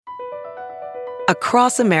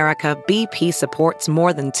Across America, BP supports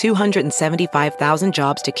more than 275,000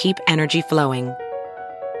 jobs to keep energy flowing.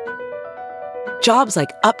 Jobs like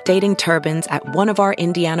updating turbines at one of our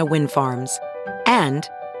Indiana wind farms and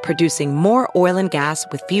producing more oil and gas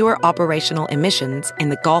with fewer operational emissions in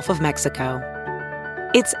the Gulf of Mexico.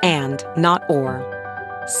 It's and, not or.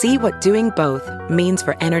 See what doing both means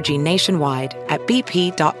for energy nationwide at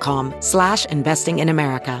bp.com/investing in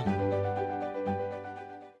America.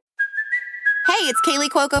 Hey, it's Kaylee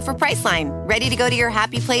Cuoco for Priceline. Ready to go to your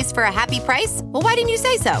happy place for a happy price? Well, why didn't you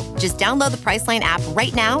say so? Just download the Priceline app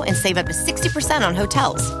right now and save up to 60% on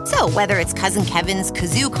hotels. So whether it's Cousin Kevin's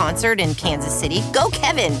Kazoo Concert in Kansas City, go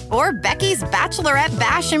Kevin, or Becky's Bachelorette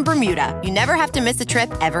Bash in Bermuda, you never have to miss a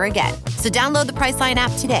trip ever again. So download the Priceline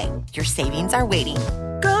app today. Your savings are waiting.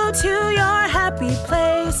 Go to your happy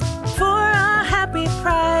place for a happy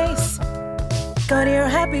price. Go to your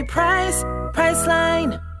happy price,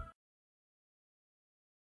 Priceline.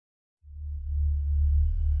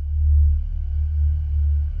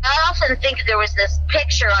 I often think there was this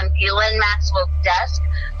picture on Ghislaine Maxwell's desk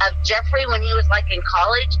of Jeffrey when he was like in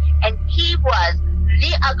college, and he was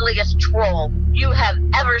the ugliest troll you have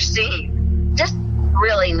ever seen. Just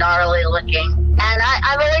really gnarly looking. And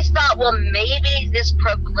I've always thought, well, maybe this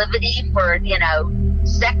proclivity for,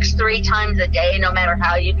 sex 3 times a day, no matter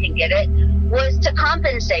how you can get it, was to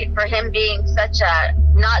compensate for him being such a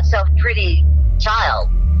not so pretty child.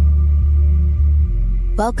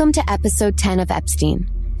 Welcome to episode 10 of Epstein,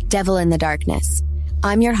 Devil in the Darkness.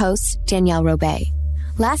 I'm your host, Danielle Robay.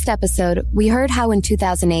 Last episode, we heard how in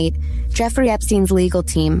 2008, Jeffrey Epstein's legal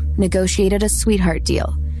team negotiated a sweetheart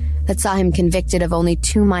deal that saw him convicted of only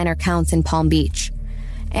 2 minor counts in Palm Beach,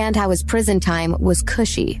 and how his prison time was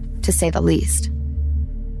cushy, to say the least.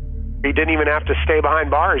 He didn't even have to stay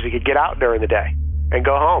behind bars. He could get out during the day and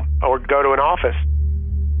go home or go to an office.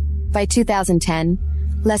 By 2010,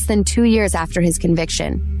 less than 2 years after his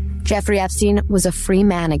conviction, Jeffrey Epstein was a free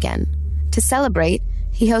man again. To celebrate,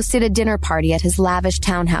 he hosted a dinner party at his lavish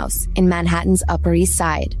townhouse in Manhattan's Upper East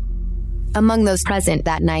Side. Among those present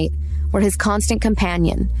that night were his constant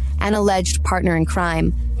companion and alleged partner in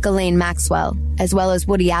crime, Ghislaine Maxwell, as well as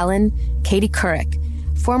Woody Allen, Katie Couric,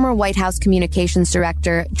 former White House Communications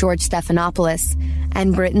Director George Stephanopoulos,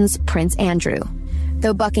 and Britain's Prince Andrew.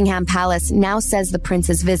 Though Buckingham Palace now says the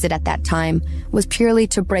prince's visit at that time was purely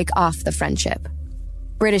to break off the friendship.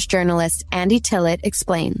 British journalist Andy Tillett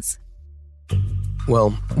explains.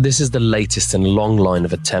 Well, this is the latest in a long line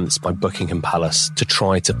of attempts by Buckingham Palace to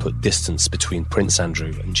try to put distance between Prince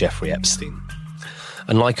Andrew and Jeffrey Epstein.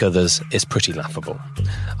 And like others, it's pretty laughable.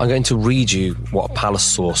 I'm going to read you what a palace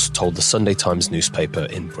source told the Sunday Times newspaper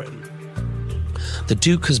in Britain. The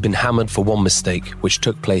Duke has been hammered for one mistake which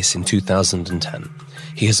took place in 2010.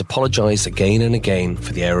 He has apologised again and again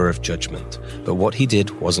for the error of judgment, but what he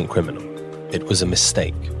did wasn't criminal. It was a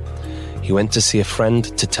mistake. He went to see a friend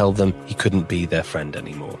to tell them he couldn't be their friend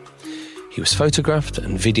anymore. He was photographed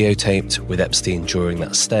and videotaped with Epstein during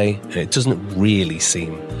that stay, and it doesn't really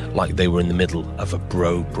seem like they were in the middle of a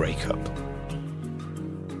bro breakup.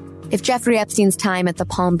 If Jeffrey Epstein's time at the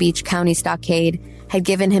Palm Beach County Stockade had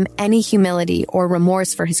given him any humility or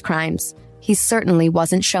remorse for his crimes, he certainly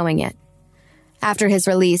wasn't showing it. After his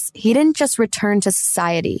release, he didn't just return to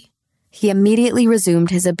society. He immediately resumed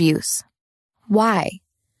his abuse. Why?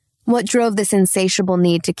 What drove this insatiable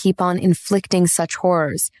need to keep on inflicting such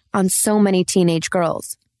horrors on so many teenage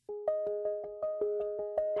girls?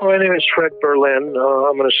 My name is Fred Berlin.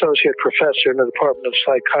 I'm an associate professor in the Department of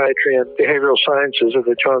Psychiatry and Behavioral Sciences at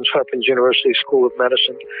the Johns Hopkins University School of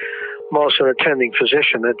Medicine. I'm also an attending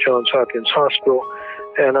physician at Johns Hopkins Hospital,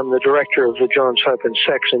 and I'm the director of the Johns Hopkins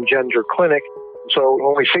Sex and Gender Clinic. So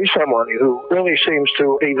when we see someone who really seems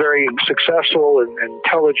to be very successful and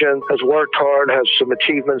intelligent, has worked hard, has some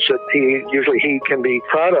achievements that he can be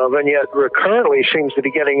proud of, and yet recurrently seems to be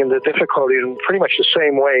getting into difficulty in pretty much the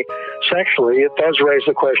same way sexually, it does raise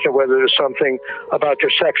the question of whether there's something about your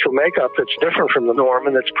sexual makeup that's different from the norm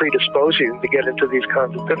and that's predisposing to get into these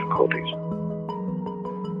kinds of difficulties.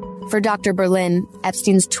 For Dr. Berlin,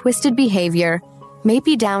 Epstein's twisted behavior may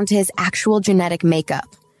be down to his actual genetic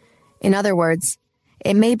makeup. In other words,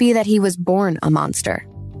 it may be that he was born a monster.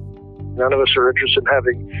 None of us are interested in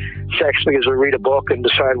having sex because we read a book and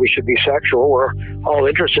decide we should be sexual. We're all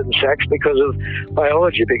interested in sex because of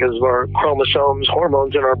biology, because of our chromosomes,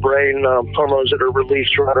 hormones in our brain, hormones that are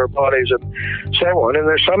released throughout our bodies, and so on. And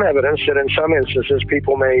there's some evidence that in some instances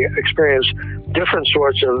people may experience different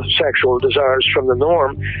sorts of sexual desires from the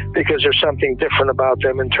norm because there's something different about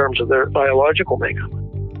them in terms of their biological makeup.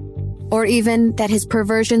 Or even that his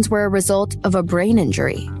perversions were a result of a brain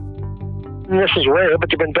injury. and this is rare,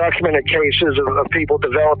 but there have been documented cases of people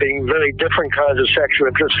developing very different kinds of sexual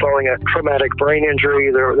interest following a traumatic brain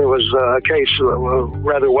injury. There was a case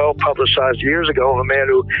rather well publicized years ago of a man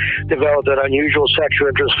who developed an unusual sexual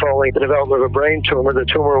interest following the development of a brain tumor. The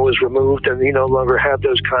tumor was removed and he no longer had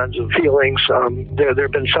those kinds of feelings. There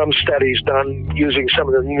have been some studies done using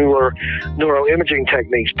some of the newer neuroimaging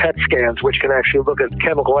techniques, PET scans, which can actually look at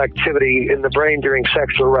chemical activity in the brain during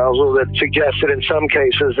sexual arousal that suggests that in some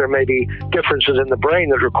cases there may be differences in the brain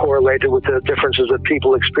that are correlated with the differences that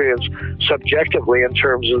people experience subjectively in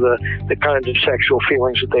terms of the kinds of sexual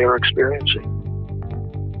feelings that they are experiencing.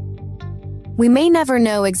 We may never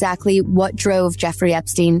know exactly what drove Jeffrey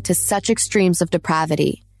Epstein to such extremes of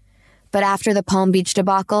depravity. But after the Palm Beach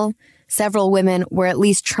debacle, several women were at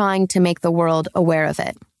least trying to make the world aware of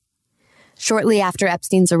it. Shortly after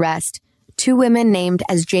Epstein's arrest, 2 women named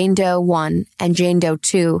as Jane Doe 1 and Jane Doe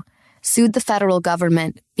 2 sued the federal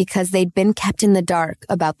government because they'd been kept in the dark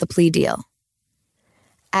about the plea deal.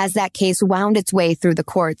 As that case wound its way through the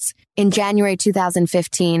courts, in January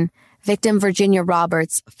 2015, victim Virginia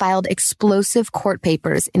Roberts filed explosive court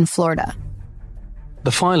papers in Florida. The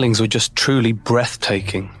filings were just truly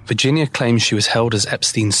breathtaking. Virginia claims she was held as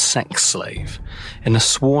Epstein's sex slave. In a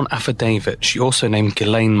sworn affidavit, she also named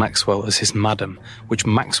Ghislaine Maxwell as his madam, which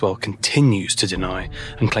Maxwell continues to deny,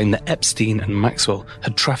 and claimed that Epstein and Maxwell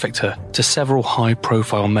had trafficked her to several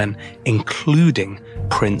high-profile men, including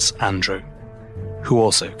Prince Andrew, who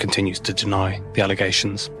also continues to deny the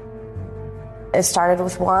allegations. It started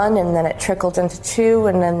with 1, and then it trickled into 2,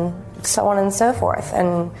 and then so on and so forth.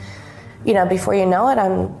 And before you know it,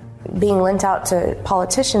 I'm being lent out to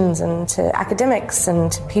politicians and to academics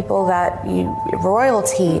and to people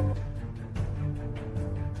royalty.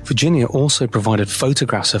 Virginia also provided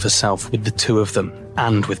photographs of herself with the 2 of them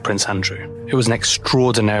and with Prince Andrew. It was an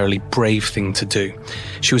extraordinarily brave thing to do.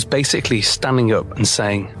 She was basically standing up and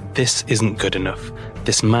saying, "This isn't good enough.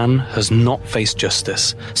 This man has not faced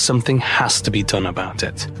justice. Something has to be done about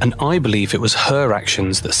it." And I believe it was her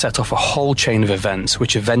actions that set off a whole chain of events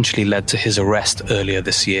which eventually led to his arrest earlier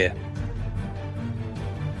this year.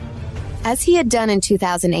 As he had done in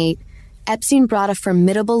 2008, Epstein brought a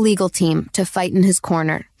formidable legal team to fight in his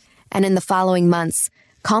corner. And in the following months,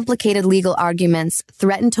 complicated legal arguments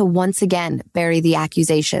threatened to once again bury the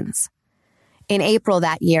accusations. In April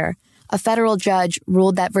that year, a federal judge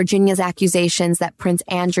ruled that Virginia's accusations that Prince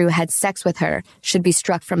Andrew had sex with her should be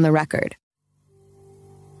struck from the record.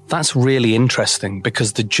 That's really interesting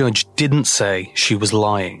because the judge didn't say she was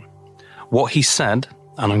lying. What he said,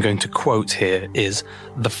 and I'm going to quote here, is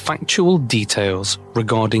the factual details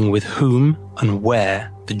regarding with whom and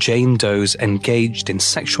where the Jane Does engaged in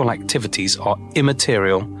sexual activities are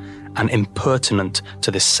immaterial and impertinent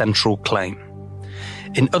to this central claim.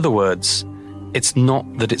 In other words, it's not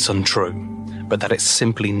that it's untrue, but that it's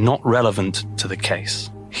simply not relevant to the case.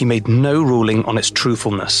 He made no ruling on its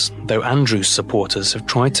truthfulness, though Andrew's supporters have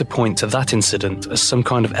tried to point to that incident as some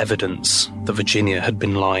kind of evidence that Virginia had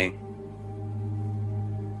been lying.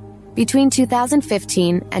 Between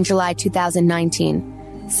 2015 and July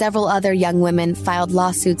 2019, several other young women filed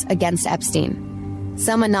lawsuits against Epstein,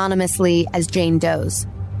 some anonymously as Jane Does.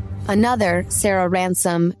 Another, Sarah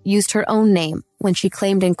Ransom, used her own name when she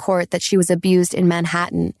claimed in court that she was abused in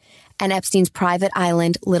Manhattan and Epstein's private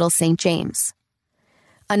island, Little St. James.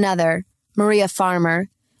 Another, Maria Farmer,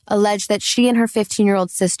 alleged that she and her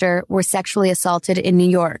 15-year-old sister were sexually assaulted in New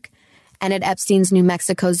York and at Epstein's New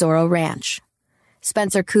Mexico Zorro Ranch.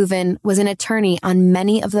 Spencer Kuven was an attorney on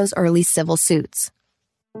many of those early civil suits.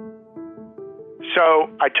 So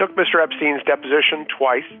I took Mr. Epstein's deposition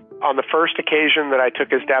twice. On the first occasion that I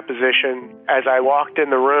took his deposition, as I walked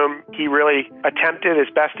in the room, he really attempted as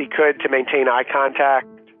best he could to maintain eye contact.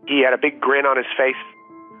 He had a big grin on his face,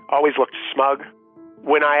 always looked smug.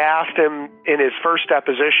 When I asked him in his first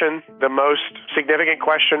deposition, the most significant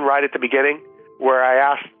question right at the beginning, where I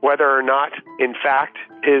asked whether or not, in fact,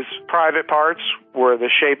 his private parts were the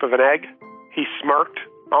shape of an egg, he smirked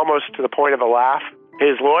almost to the point of a laugh.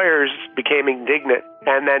 His lawyers became indignant,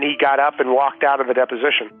 and then he got up and walked out of the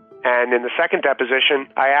deposition. And in the second deposition,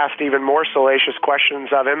 I asked even more salacious questions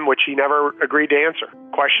of him, which he never agreed to answer.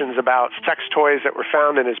 Questions about sex toys that were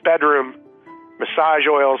found in his bedroom, massage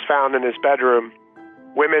oils found in his bedroom,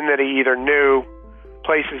 women that he either knew,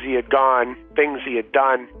 places he had gone, things he had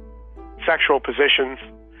done, sexual positions.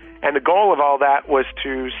 And the goal of all that was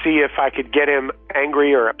to see if I could get him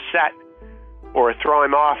angry or upset or throw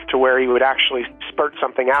him off to where he would actually spurt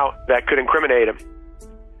something out that could incriminate him.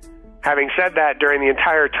 Having said that, during the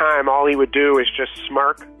entire time, all he would do is just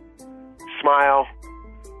smirk, smile,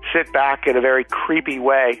 sit back in a very creepy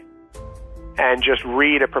way, and just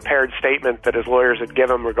read a prepared statement that his lawyers had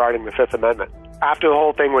given him regarding the Fifth Amendment. After the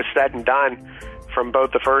whole thing was said and done, from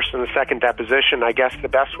both the first and the second deposition, I guess the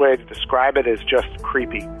best way to describe it is just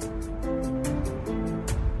creepy.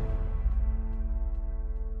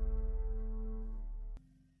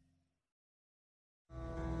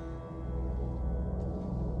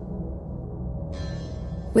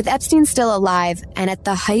 With Epstein still alive and at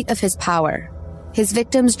the height of his power, his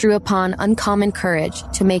victims drew upon uncommon courage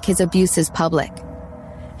to make his abuses public.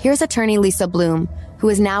 Here's attorney Lisa Bloom, who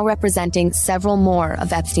is now representing several more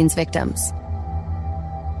of Epstein's victims.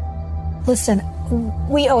 Listen,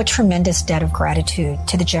 we owe a tremendous debt of gratitude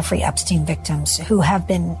to the Jeffrey Epstein victims who have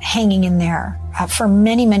been hanging in there for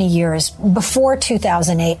many, many years, before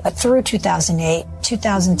 2008, but through 2008,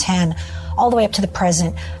 2010, all the way up to the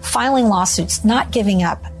present, filing lawsuits, not giving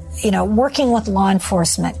up, working with law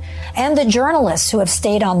enforcement, and the journalists who have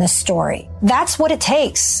stayed on this story. That's what it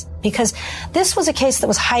takes, because this was a case that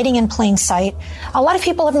was hiding in plain sight. A lot of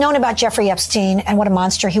people have known about Jeffrey Epstein and what a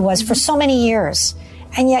monster he was for so many years,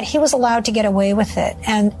 and yet he was allowed to get away with it.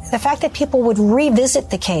 And the fact that people would revisit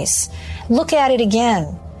the case, look at it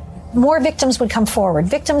again, more victims would come forward.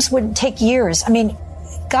 Victims would take years.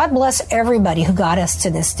 God bless everybody who got us to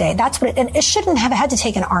this day. And it shouldn't have had to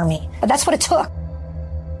take an army, but that's what it took.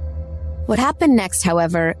 What happened next,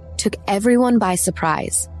 however, took everyone by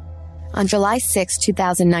surprise. On July 6,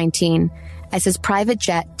 2019, as his private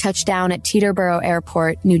jet touched down at Teterboro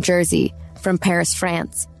Airport, New Jersey, from Paris,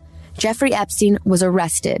 France, Jeffrey Epstein was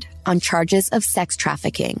arrested on charges of sex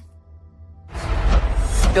trafficking.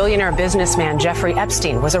 Billionaire businessman Jeffrey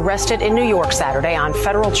Epstein was arrested in New York Saturday on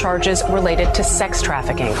federal charges related to sex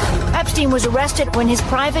trafficking. Epstein was arrested when his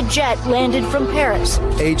private jet landed from Paris.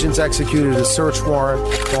 Agents executed a search warrant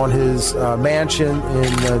on his mansion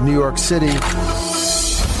in New York City.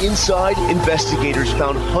 Inside, investigators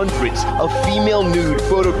found hundreds of female nude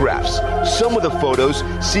photographs, some of the photos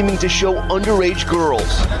seeming to show underage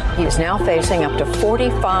girls. He is now facing up to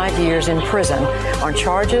 45 years in prison on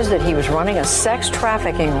charges that he was running a sex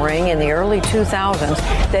trafficking ring in the early 2000s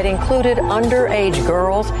that included underage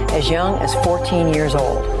girls as young as 14 years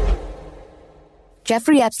old.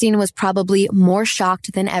 Jeffrey Epstein was probably more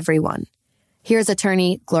shocked than everyone. Here's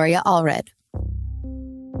attorney Gloria Allred.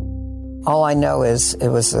 All I know is it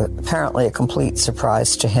was apparently a complete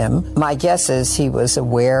surprise to him. My guess is he was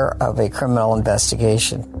aware of a criminal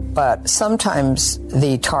investigation. But sometimes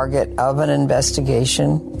the target of an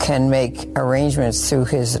investigation can make arrangements through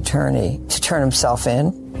his attorney to turn himself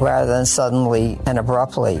in rather than suddenly and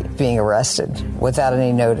abruptly being arrested without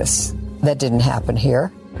any notice. That didn't happen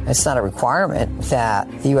here. It's not a requirement that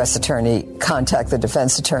the U.S. attorney contact the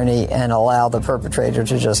defense attorney and allow the perpetrator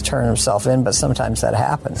to just turn himself in, but sometimes that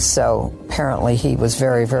happens. So apparently he was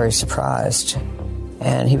very, very surprised,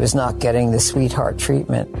 and he was not getting the sweetheart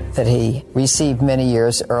treatment that he received many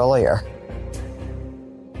years earlier.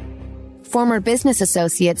 Former business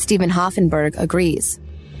associate Stephen Hoffenberg agrees.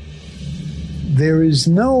 There is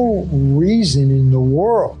no reason in the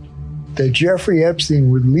world that Jeffrey Epstein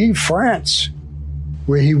would leave France,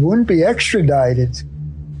 where he wouldn't be extradited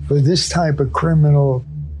for this type of criminal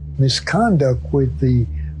misconduct with the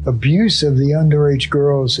abuse of the underage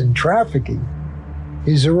girls and trafficking.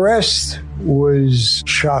 His arrest was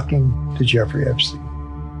shocking to Jeffrey Epstein.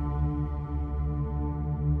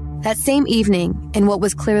 That same evening, in what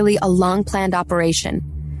was clearly a long-planned operation,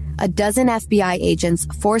 a dozen FBI agents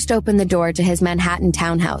forced open the door to his Manhattan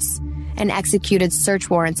townhouse and executed search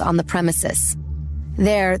warrants on the premises.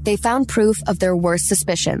 There, they found proof of their worst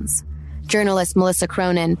suspicions. Journalist Melissa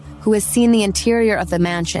Cronin, who has seen the interior of the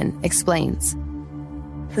mansion, explains.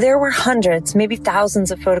 There were hundreds, maybe thousands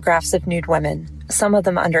of photographs of nude women, some of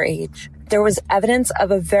them underage. There was evidence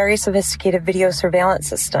of a very sophisticated video surveillance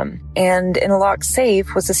system, and in a locked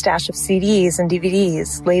safe was a stash of CDs and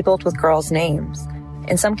DVDs labeled with girls' names.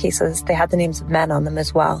 In some cases, they had the names of men on them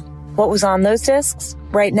as well. What was on those discs?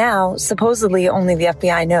 Right now, supposedly only the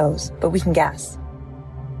FBI knows, but we can guess.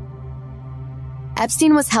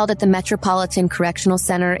 Epstein was held at the Metropolitan Correctional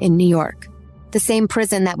Center in New York, the same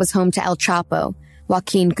prison that was home to El Chapo,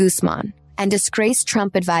 Joaquin Guzman, and disgraced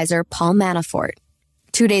Trump advisor Paul Manafort.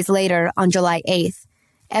 2 days later, on July 8th,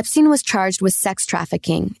 Epstein was charged with sex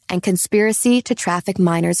trafficking and conspiracy to traffic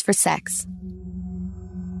minors for sex.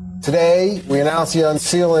 Today, we announce the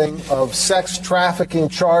unsealing of sex trafficking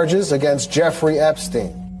charges against Jeffrey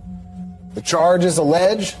Epstein. The charges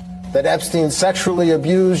allege that Epstein sexually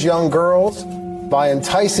abused young girls by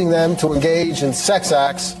enticing them to engage in sex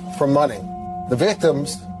acts for money. The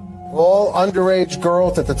victims, all underage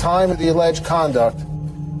girls at the time of the alleged conduct,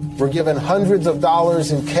 were given hundreds of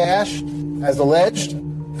dollars in cash, as alleged,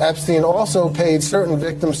 Epstein also paid certain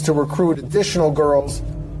victims to recruit additional girls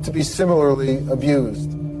to be similarly abused.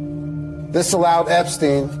 This allowed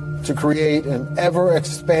Epstein to create an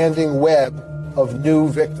ever-expanding web of new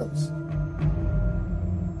victims.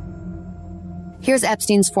 Here's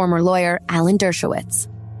Epstein's former lawyer, Alan Dershowitz.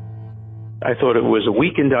 I thought it was a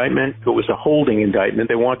weak indictment. It was a holding indictment.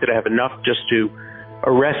 They wanted to have enough just to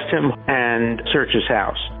arrest him and search his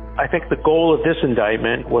house. I think the goal of this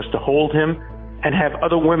indictment was to hold him and have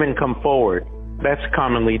other women come forward. That's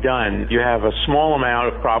commonly done. You have a small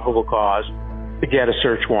amount of probable cause to get a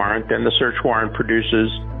search warrant, then the search warrant produces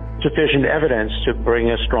sufficient evidence to bring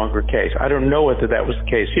a stronger case. I don't know whether that was the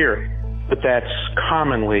case here, but that's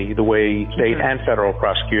commonly the way state and federal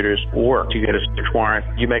prosecutors work. You get a search warrant,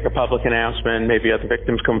 you make a public announcement, maybe other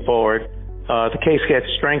victims come forward. The case gets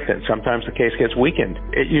strengthened. Sometimes the case gets weakened.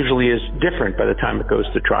 It usually is different by the time it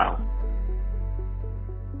goes to trial.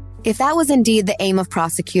 If that was indeed the aim of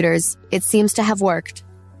prosecutors, it seems to have worked.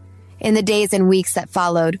 In the days and weeks that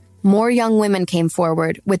followed, more young women came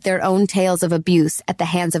forward with their own tales of abuse at the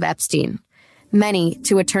hands of Epstein, many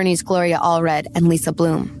to attorneys Gloria Allred and Lisa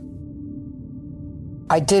Bloom.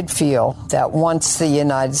 I did feel that once the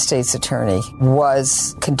United States Attorney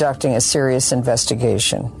was conducting a serious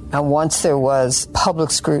investigation, and once there was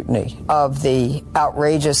public scrutiny of the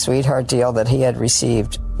outrageous sweetheart deal that he had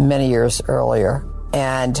received many years earlier,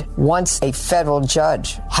 and once a federal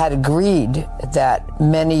judge had agreed that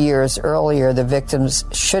many years earlier the victims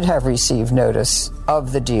should have received notice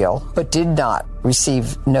of the deal, but did not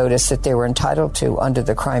receive notice that they were entitled to under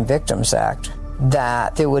the Crime Victims Act,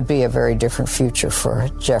 that there would be a very different future for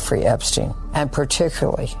Jeffrey Epstein, and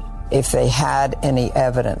particularly if they had any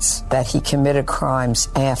evidence that he committed crimes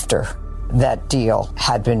after that deal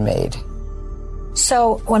had been made.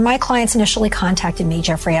 So when my clients initially contacted me,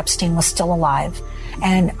 Jeffrey Epstein was still alive,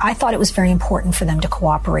 and I thought it was very important for them to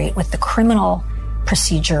cooperate with the criminal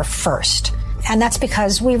procedure first. And that's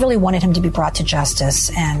because we really wanted him to be brought to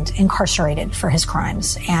justice and incarcerated for his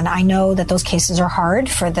crimes. And I know that those cases are hard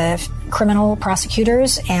for the criminal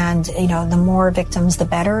prosecutors, and, you know, the more victims, the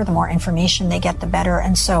better. The more information they get, the better.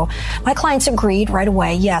 And so my clients agreed right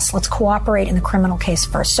away, yes, let's cooperate in the criminal case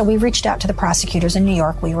first. So we reached out to the prosecutors in New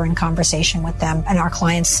York. We were in conversation with them, and our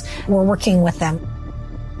clients were working with them.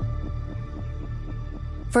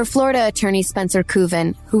 For Florida attorney Spencer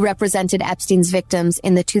Kuvin, who represented Epstein's victims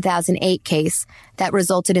in the 2008 case that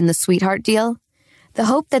resulted in the sweetheart deal, the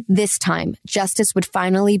hope that this time justice would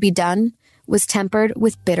finally be done was tempered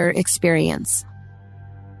with bitter experience.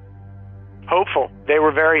 Hopeful. They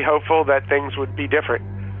were very hopeful that things would be different,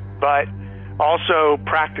 but also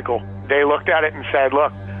practical. They looked at it and said,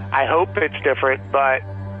 look, I hope it's different, but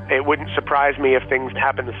it wouldn't surprise me if things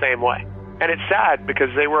happen the same way. And it's sad because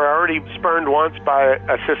they were already spurned once by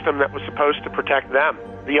a system that was supposed to protect them.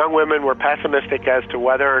 The young women were pessimistic as to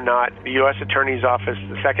whether or not the U.S. Attorney's Office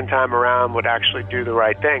the second time around would actually do the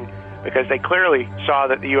right thing, because they clearly saw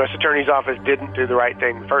that the U.S. Attorney's Office didn't do the right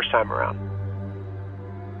thing the first time around.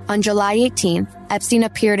 On July 18th, Epstein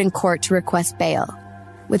appeared in court to request bail,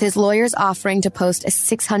 with his lawyers offering to post a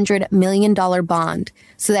 $600 million bond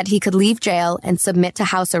so that he could leave jail and submit to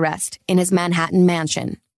house arrest in his Manhattan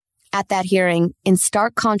mansion. At that hearing, in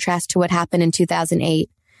stark contrast to what happened in 2008,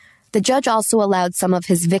 the judge also allowed some of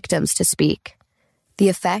his victims to speak. The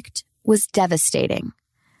effect was devastating.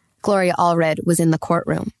 Gloria Allred was in the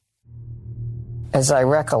courtroom. As I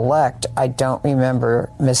recollect, I don't remember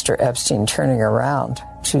Mr. Epstein turning around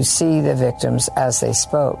to see the victims as they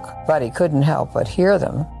spoke, but he couldn't help but hear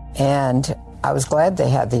them, and I was glad they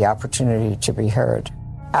had the opportunity to be heard.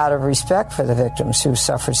 Out of respect for the victims who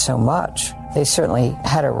suffered so much, they certainly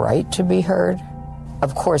had a right to be heard.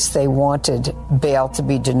 Of course, they wanted bail to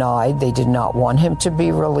be denied. They did not want him to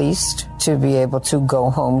be released, to be able to go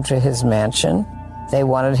home to his mansion. They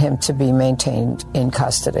wanted him to be maintained in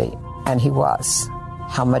custody, and he was.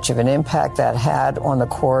 How much of an impact that had on the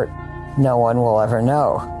court, no one will ever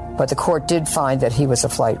know. But the court did find that he was a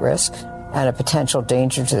flight risk and a potential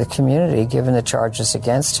danger to the community given the charges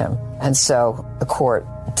against him. And so the court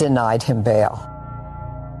denied him bail.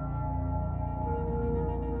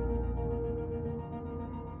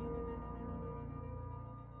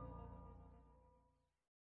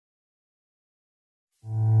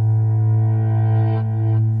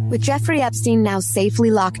 With Jeffrey Epstein now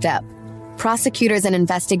safely locked up, prosecutors and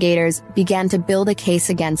investigators began to build a case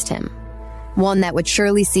against him, one that would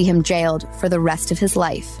surely see him jailed for the rest of his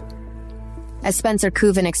life. As Spencer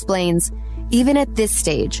Kuvin explains, even at this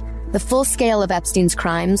stage, the full scale of Epstein's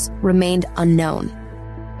crimes remained unknown.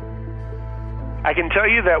 I can tell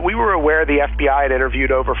you that we were aware the FBI had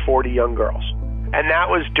interviewed over 40 young girls. And that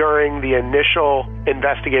was during the initial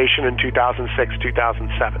investigation in 2006,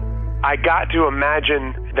 2007. I got to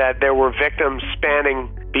imagine that there were victims spanning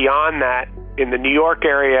beyond that in the New York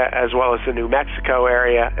area as well as the New Mexico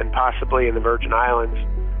area and possibly in the Virgin Islands,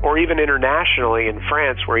 or even internationally in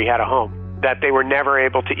France where he had a home, that they were never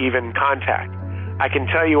able to even contact. I can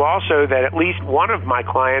tell you also that at least one of my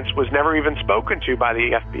clients was never even spoken to by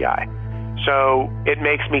the FBI. So it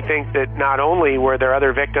makes me think that not only were there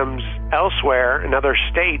other victims elsewhere in other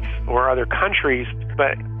states or other countries,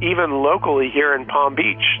 but even locally here in Palm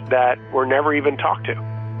Beach that were never even talked to.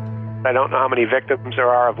 I don't know how many victims there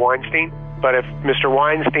are of Weinstein, but if Mr.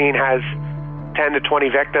 Weinstein has 10 to 20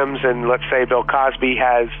 victims and let's say Bill Cosby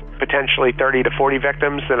has potentially 30 to 40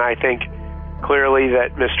 victims, then I think clearly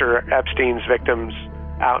that Mr. Epstein's victims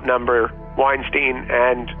outnumber Weinstein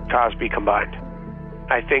and Cosby combined.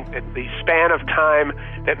 I think that the span of time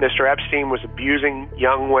that Mr. Epstein was abusing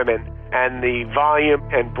young women and the volume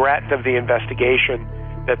and breadth of the investigation,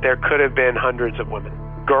 that there could have been hundreds of women,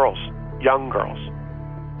 girls, young girls.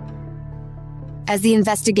 As the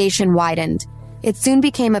investigation widened, it soon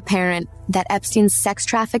became apparent that Epstein's sex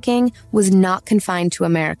trafficking was not confined to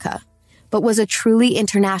America, but was a truly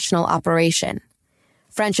international operation.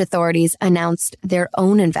 French authorities announced their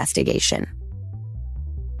own investigation.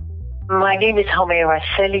 My name is Homéra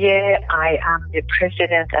Cellier. I am the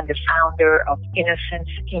president and the founder of Innocence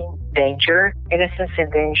in Danger. Innocence in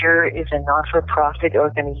Danger is a non-for-profit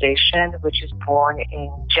organization which is born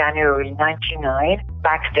in January 1999,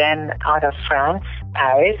 back then out of France,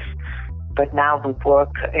 Paris, but now we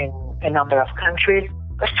work in a number of countries.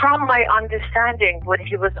 From my understanding, when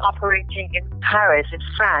he was operating in Paris, in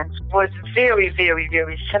France, was very, very,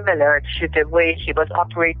 very similar to the way he was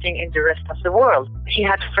operating in the rest of the world. He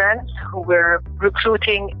had friends who were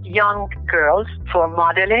recruiting young girls for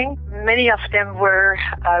modeling. Many of them were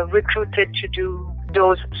recruited to do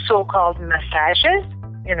those so-called massages,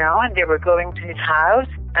 and they were going to his house.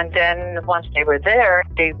 And then once they were there,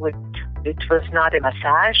 it was not a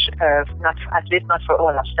massage, at least not for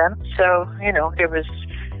all of them. So,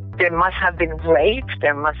 there must have been rape,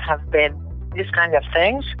 there must have been this kind of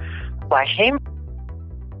things by him.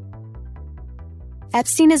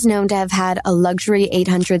 Epstein is known to have had a luxury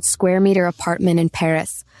 800 square meter apartment in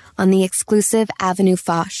Paris on the exclusive Avenue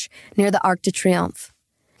Foch near the Arc de Triomphe.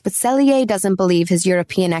 But Cellier doesn't believe his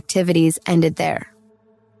European activities ended there.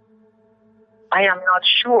 I am not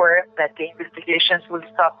sure that the investigations will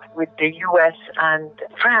stop with the U.S. and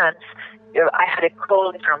France. I had a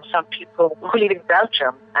call from some people who live in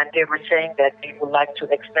Belgium, and they were saying that they would like to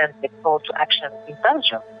extend the call to action in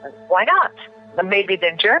Belgium. And why not? Maybe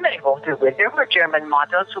then Germany will do it. There were German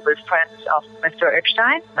models who were friends of Mr.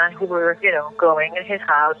 Epstein and who were, going in his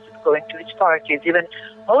house, going to his parties, even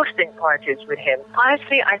hosting parties with him.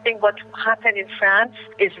 Honestly, I think what happened in France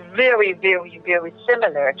is very, very, very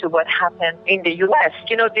similar to what happened in the U.S.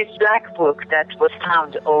 This black book that was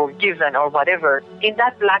found or given or whatever, in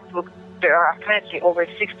that black book, there are apparently over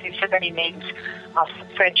 60, 70 names of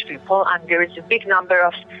French people, and there is a big number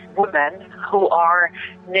of women who are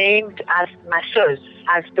named as masseuses,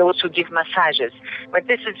 as those who give massages. But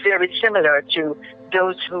this is very similar to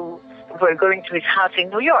those who were going to his house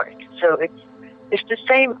in New York. So it's the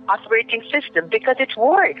same operating system because it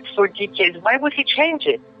worked for decades. Why would he change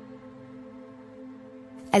it?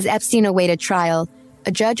 As Epstein awaited trial,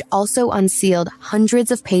 a judge also unsealed hundreds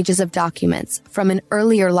of pages of documents from an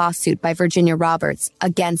earlier lawsuit by Virginia Roberts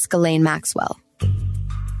against Ghislaine Maxwell.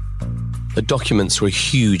 The documents were a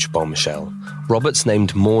huge bombshell. Roberts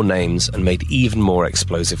named more names and made even more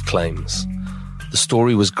explosive claims. The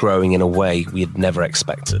story was growing in a way we had never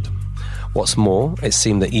expected. What's more, it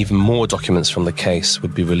seemed that even more documents from the case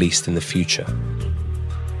would be released in the future.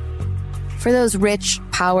 For those rich,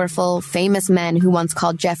 powerful, famous men who once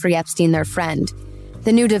called Jeffrey Epstein their friend,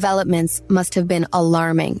 the new developments must have been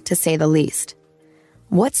alarming, to say the least.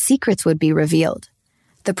 What secrets would be revealed?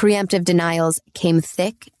 The preemptive denials came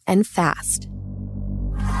thick and fast.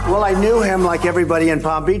 Well, I knew him like everybody in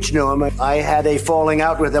Palm Beach knew him. I had a falling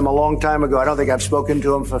out with him a long time ago. I don't think I've spoken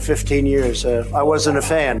to him for 15 years. I wasn't a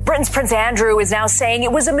fan. Britain's Prince Andrew is now saying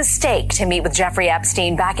it was a mistake to meet with Jeffrey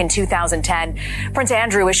Epstein back in 2010. Prince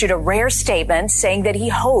Andrew issued a rare statement saying that he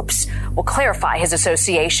hopes will clarify his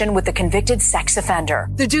association with the convicted sex offender.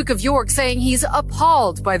 The Duke of York saying he's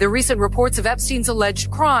appalled by the recent reports of Epstein's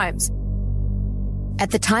alleged crimes. At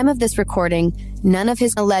the time of this recording, none of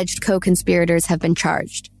his alleged co-conspirators have been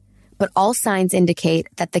charged. But all signs indicate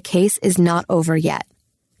that the case is not over yet.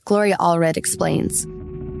 Gloria Allred explains.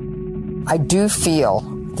 I do feel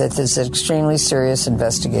that there's an extremely serious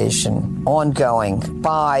investigation ongoing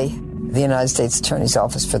by the United States Attorney's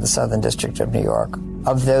Office for the Southern District of New York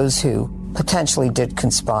of those who potentially did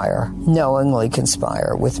knowingly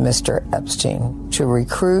conspire with Mr. Epstein to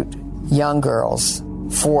recruit young girls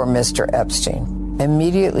for Mr. Epstein.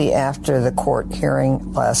 Immediately after the court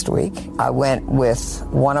hearing last week, I went with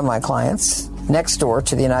one of my clients next door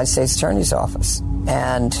to the United States Attorney's Office.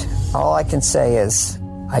 And all I can say is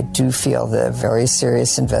I do feel that a very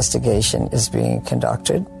serious investigation is being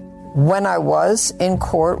conducted. When I was in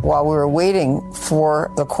court, while we were waiting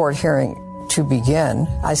for the court hearing to begin,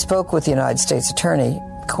 I spoke with the United States Attorney,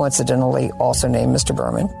 coincidentally also named Mr.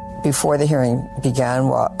 Berman, before the hearing began,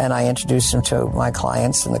 and I introduced him to my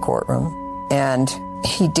clients in the courtroom. And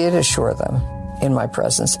he did assure them in my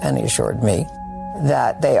presence, and he assured me,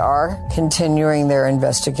 that they are continuing their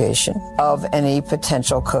investigation of any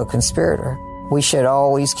potential co-conspirator. We should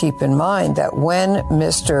always keep in mind that when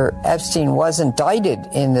Mr. Epstein was indicted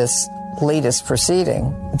in this latest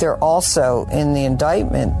proceeding, there also, in the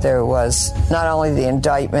indictment, there was not only the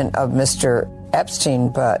indictment of Mr. Epstein,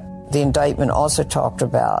 but the indictment also talked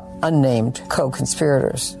about unnamed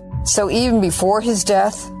co-conspirators. So even before his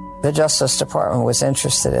death, the Justice Department was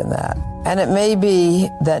interested in that. And it may be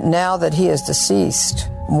that now that he is deceased,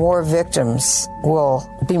 more victims will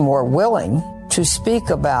be more willing to speak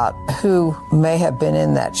about who may have been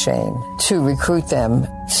in that chain, to recruit them,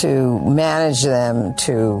 to manage them,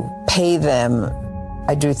 to pay them.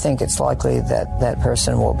 I do think it's likely that that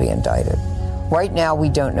person will be indicted. Right now, we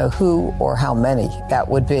don't know who or how many that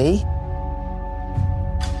would be.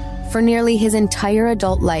 For nearly his entire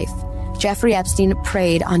adult life, Jeffrey Epstein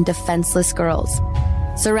preyed on defenseless girls,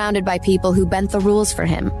 surrounded by people who bent the rules for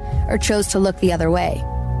him or chose to look the other way.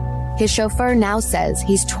 His chauffeur now says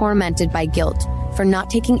he's tormented by guilt for not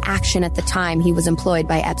taking action at the time he was employed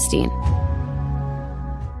by Epstein.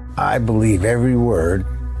 I believe every word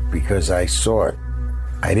because I saw it.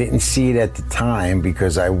 I didn't see it at the time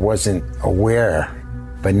because I wasn't aware.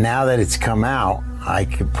 But now that it's come out, I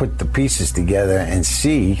could put the pieces together and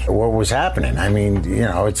see what was happening. I mean, you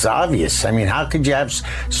know, it's obvious. I mean, how could you have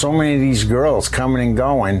so many of these girls coming and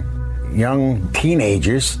going, young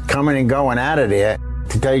teenagers coming and going out of there?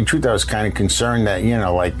 To tell you the truth, I was kind of concerned that, you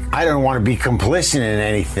know, like, I don't want to be complicit in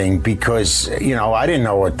anything because, you know, I didn't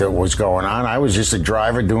know what was going on. I was just a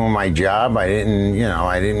driver doing my job. I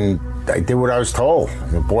did what I was told.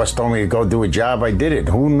 The boss told me to go do a job. I did it.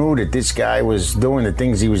 Who knew that this guy was doing the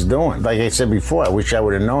things he was doing? Like I said before, I wish I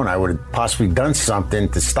would have known. I would have possibly done something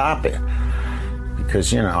to stop it.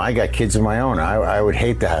 Because, you know, I got kids of my own. I would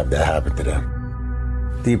hate to have that happen to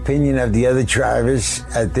them. The opinion of the other drivers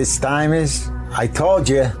at this time is, I told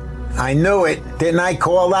you, I knew it. Didn't I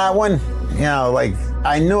call that one? You know, like,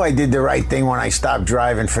 I knew I did the right thing when I stopped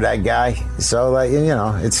driving for that guy. So, like, you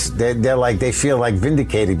know, they're like, they feel like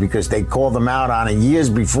vindicated because they called them out on it years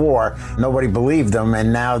before. Nobody believed them,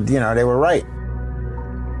 and now, you know, they were right.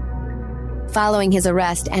 Following his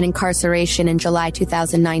arrest and incarceration in July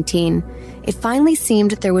 2019, it finally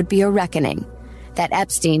seemed there would be a reckoning, that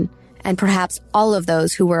Epstein, and perhaps all of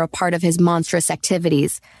those who were a part of his monstrous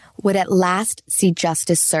activities, would at last see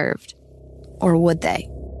justice served. Or would they?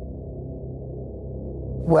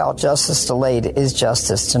 Well, justice delayed is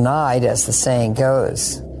justice denied, as the saying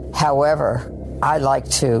goes. However, I like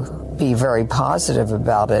to be very positive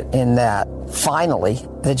about it in that finally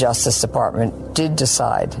the Justice Department did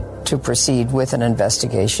decide to proceed with an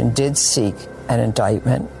investigation, did seek an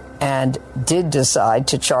indictment, and did decide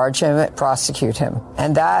to charge him, prosecute him.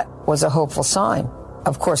 And that was a hopeful sign.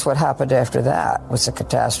 Of course, what happened after that was a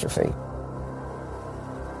catastrophe.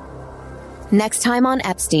 Next time on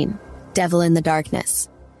Epstein, Devil in the Darkness.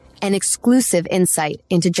 An exclusive insight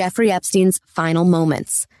into Jeffrey Epstein's final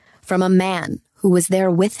moments from a man who was there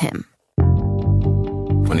with him.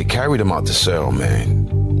 When they carried him out the cell,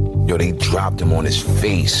 man, they dropped him on his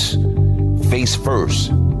face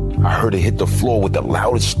first. I heard it hit the floor with the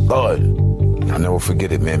loudest thud. I'll never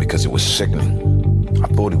forget it, man, because it was sickening. I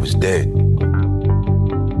thought he was dead.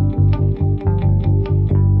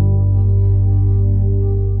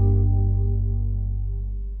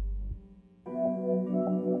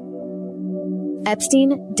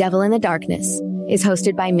 Epstein, Devil in the Darkness is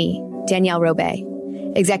hosted by me, Danielle Robay,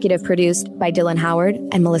 executive produced by Dylan Howard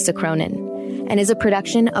and Melissa Cronin, and is a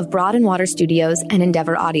production of Broad and Water Studios and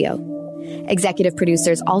Endeavor Audio. Executive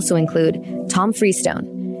producers also include Tom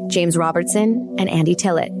Freestone, James Robertson, and Andy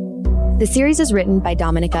Tillett. The series is written by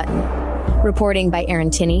Dominic Utton, reporting by Aaron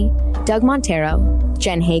Tinney, Doug Montero,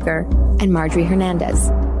 Jen Hager, and Marjorie Hernandez.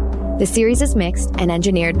 The series is mixed and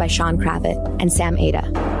engineered by Sean Kravitz and Sam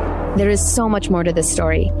Ada. There is so much more to this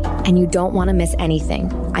story, and you don't want to miss anything,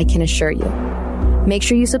 I can assure you. Make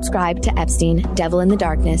sure you subscribe to Epstein, Devil in the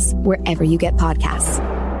Darkness, wherever you get podcasts.